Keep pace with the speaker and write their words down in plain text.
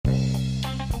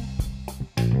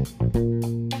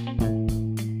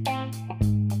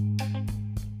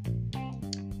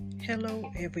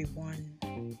Hello, everyone.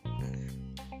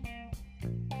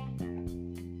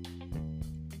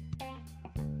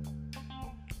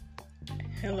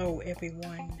 Hello,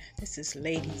 everyone. This is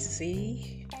Lady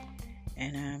Z,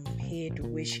 and I'm here to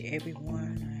wish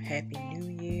everyone a Happy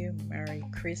New Year, Merry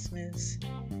Christmas,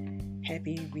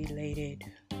 Happy belated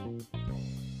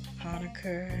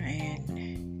Hanukkah,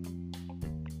 and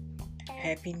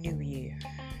Happy New Year.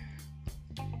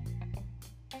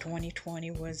 2020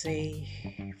 was a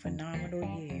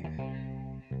phenomenal year,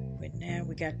 but now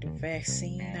we got the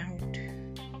vaccine out,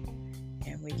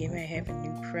 and we're going to have a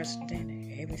new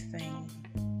president. Everything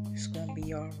is going to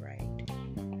be all right.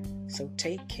 So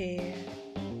take care.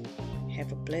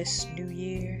 Have a blessed new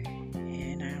year,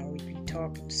 and I will be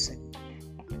talking soon.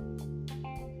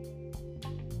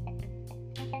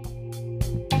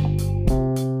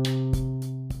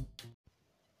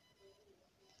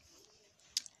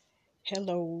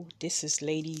 Hello, this is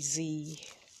Lady Z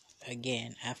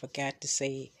again. I forgot to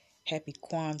say Happy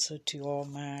Kwanzaa to all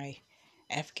my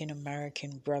African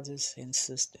American brothers and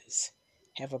sisters.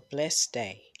 Have a blessed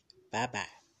day.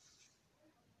 Bye-bye.